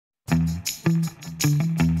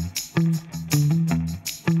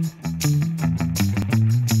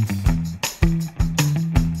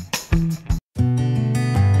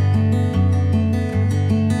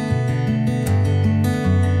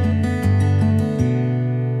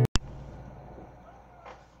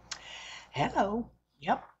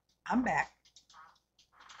I'm back.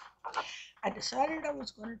 I decided I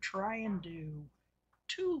was going to try and do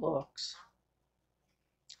 2 looks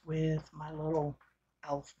with my little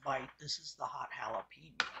elf bite. This is the hot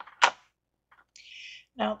jalapeno.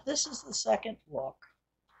 Now, this is the second look.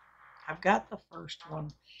 I've got the first one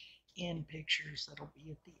in pictures that'll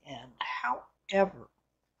be at the end. However,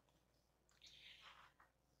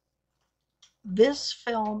 this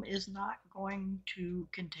film is not going to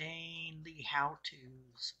contain the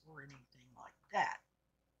how-tos or anything like that.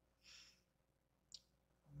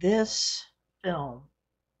 This film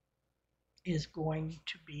is going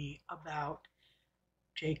to be about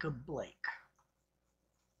Jacob Blake,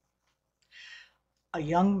 a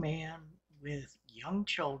young man with young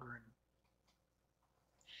children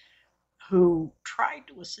who tried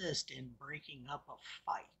to assist in breaking up a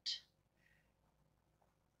fight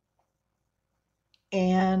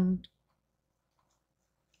and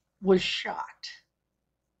was shot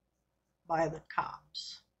by the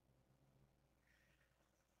cops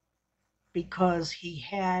because he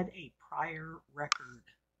had a prior record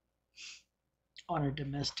on a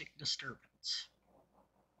domestic disturbance.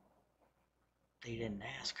 They didn't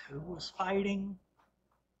ask who was fighting.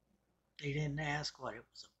 They didn't ask what it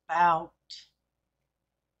was about.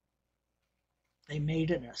 They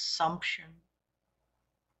made an assumption.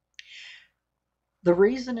 The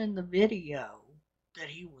reason in the video that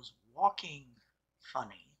he was walking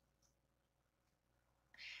funny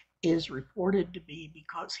is reported to be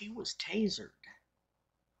because he was tasered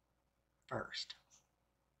first.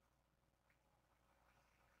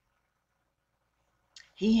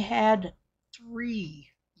 He had 3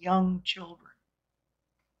 young children,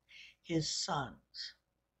 his sons,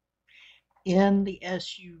 in the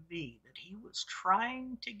SUV that he was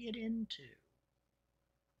trying to get into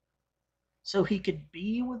so he could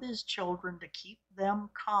be with his children to keep them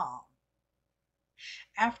calm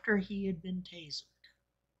after he had been tasered.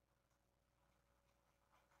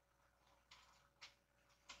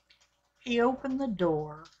 He opened the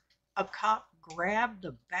door. A cop grabbed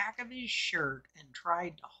the back of his shirt and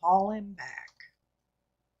tried to haul him back.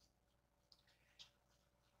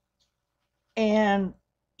 And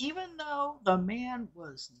even though the man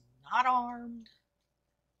was not armed,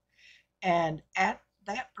 and at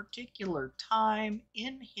that particular time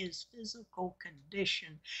in his physical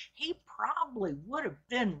condition, he probably would have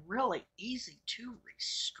been really easy to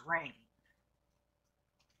restrain.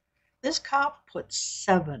 This cop put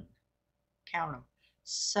 7, count them,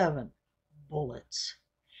 7 bullets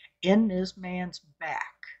in this man's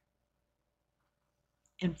back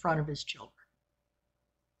in front of his children.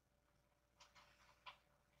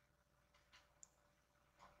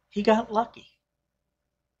 He got lucky.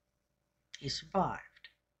 He survived.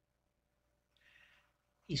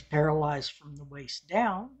 He's paralyzed from the waist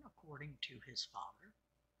down, according to his father.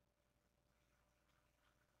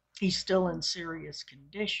 He's still in serious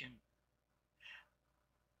condition,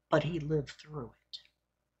 but he lived through it.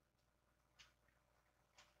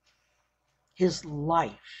 His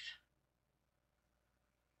life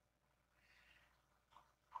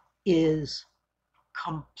is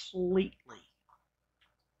completely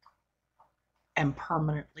and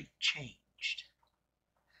permanently changed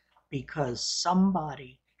because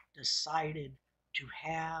somebody decided to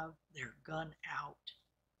have their gun out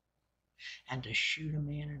and to shoot a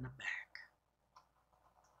man in the back.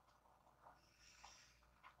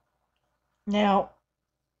 Now,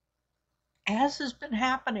 as has been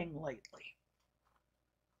happening lately,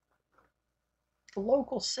 the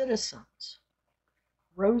local citizens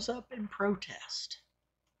rose up in protest.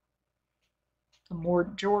 The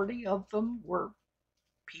majority of them were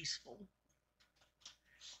peaceful,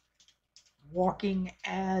 walking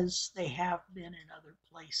as they have been in other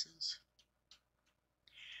places,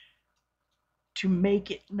 to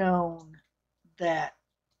make it known that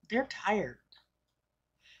they're tired.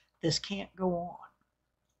 This can't go on.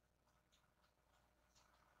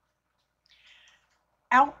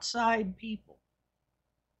 Outside people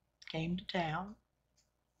came to town.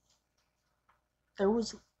 There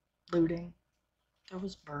was looting. There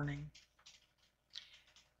was burning.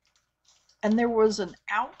 And there was an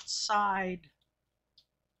outside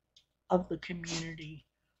of the community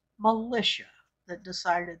militia that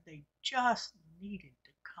decided they just needed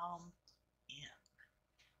to come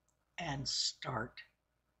in and start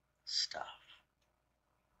stuff.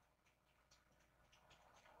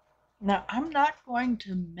 Now, I'm not going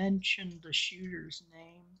to mention the shooter's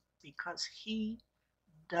name because he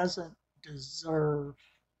doesn't deserve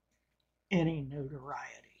any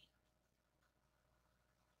notoriety.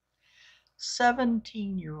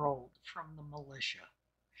 17-year-old from the militia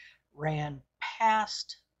ran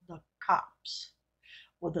past the cops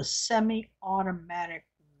with a semi-automatic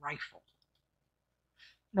rifle.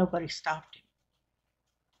 Nobody stopped him.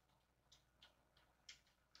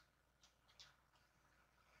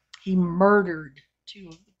 He murdered 2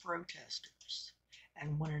 of the protesters.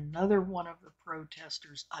 And when another one of the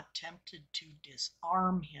protesters attempted to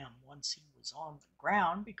disarm him once he was on the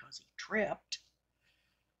ground because he tripped,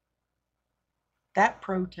 that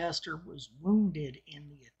protester was wounded in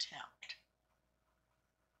the attempt.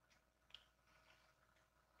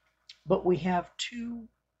 But we have 2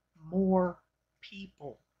 more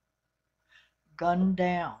people gunned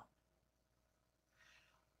down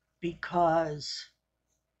because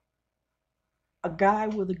a guy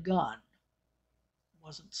with a gun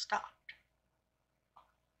wasn't stopped.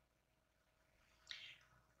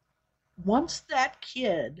 Once that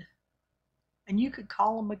kid, and you could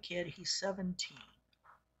call him a kid, he's 17,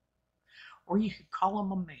 or you could call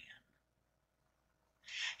him a man.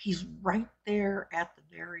 He's right there at the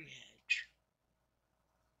very edge.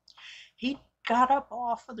 He got up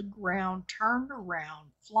off of the ground, turned around,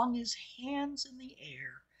 flung his hands in the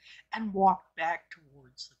air, and walked back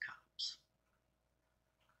towards the cops.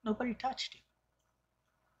 Nobody touched him.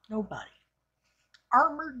 Nobody.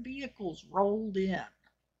 Armored vehicles rolled in,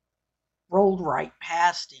 rolled right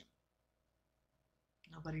past him.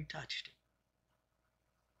 Nobody touched him.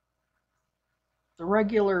 The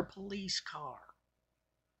regular police car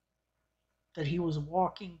that he was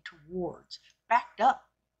walking towards backed up.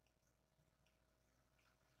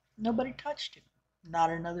 Nobody touched him. Not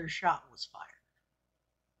another shot was fired.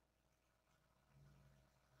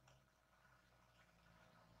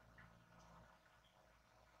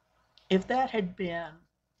 If that had been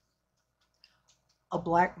a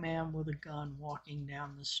black man with a gun walking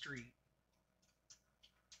down the street,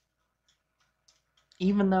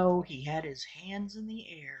 even though he had his hands in the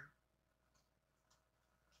air,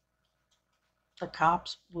 the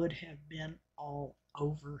cops would have been all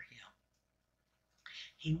over him.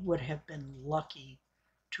 He would have been lucky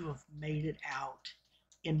to have made it out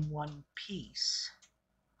in one piece,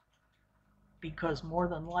 because more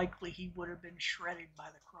than likely he would have been shredded by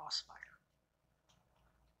the crossfire.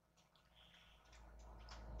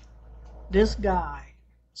 This guy,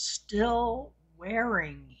 still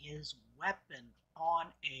wearing his weapon on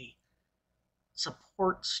a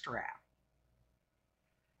support strap,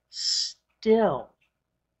 still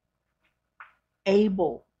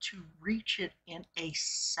able to reach it in a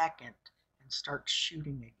second and start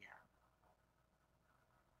shooting again,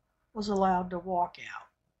 was allowed to walk out.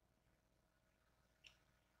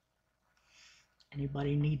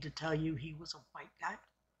 Anybody need to tell you he was a white guy?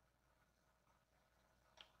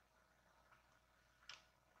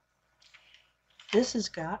 This has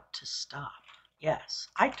got to stop. Yes,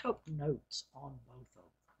 I took notes on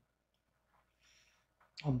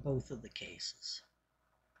both of the cases.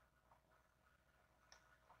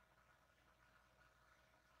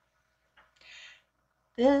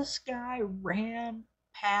 This guy ran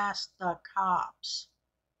past the cops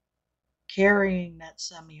carrying that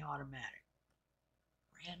semi-automatic.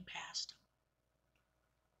 Ran past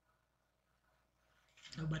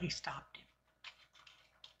him. Nobody stopped him.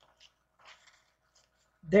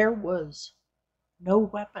 There was no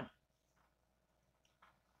weapon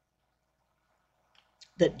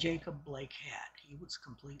that Jacob Blake had. He was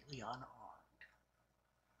completely unarmed.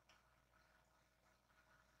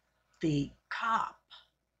 The cop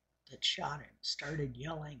that shot him started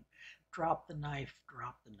yelling, "Drop the knife,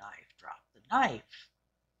 drop the knife, drop the knife."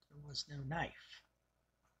 There was no knife.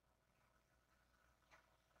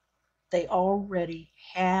 They already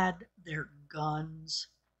had their guns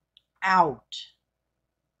out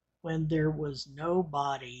when there was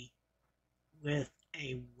nobody with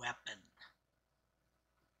a weapon.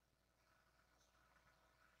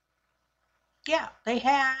 Yeah, they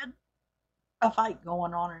had a fight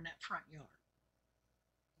going on in that front yard.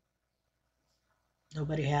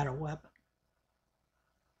 Nobody had a weapon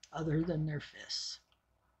other than their fists.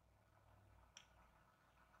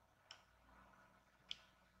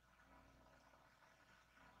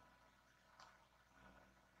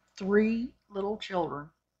 Three little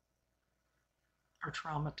children are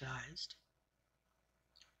traumatized.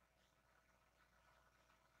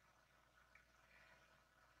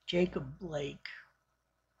 Jacob Blake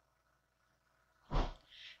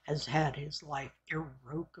has had his life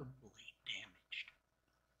irrevocably damaged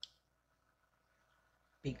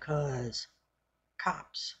because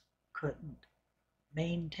cops couldn't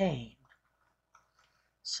maintain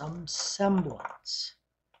some semblance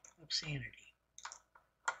of sanity.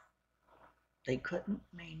 They couldn't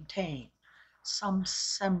maintain some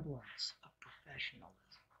semblance of professionalism.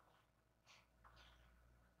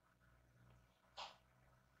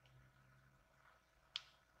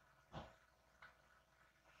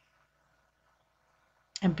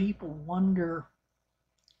 And people wonder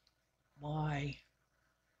why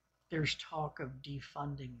there's talk of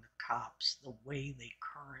defunding the cops the way they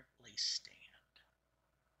currently stand.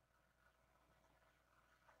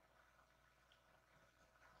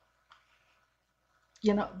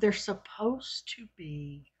 You know, they're supposed to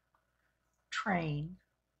be trained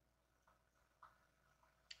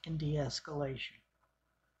in de-escalation.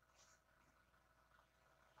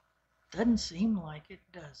 Doesn't seem like it,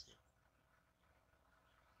 does it?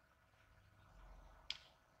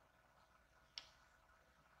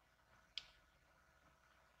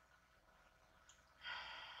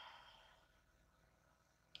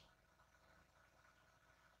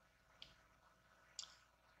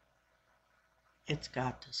 It's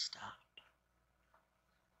got to stop.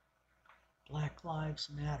 Black Lives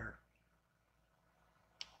Matter.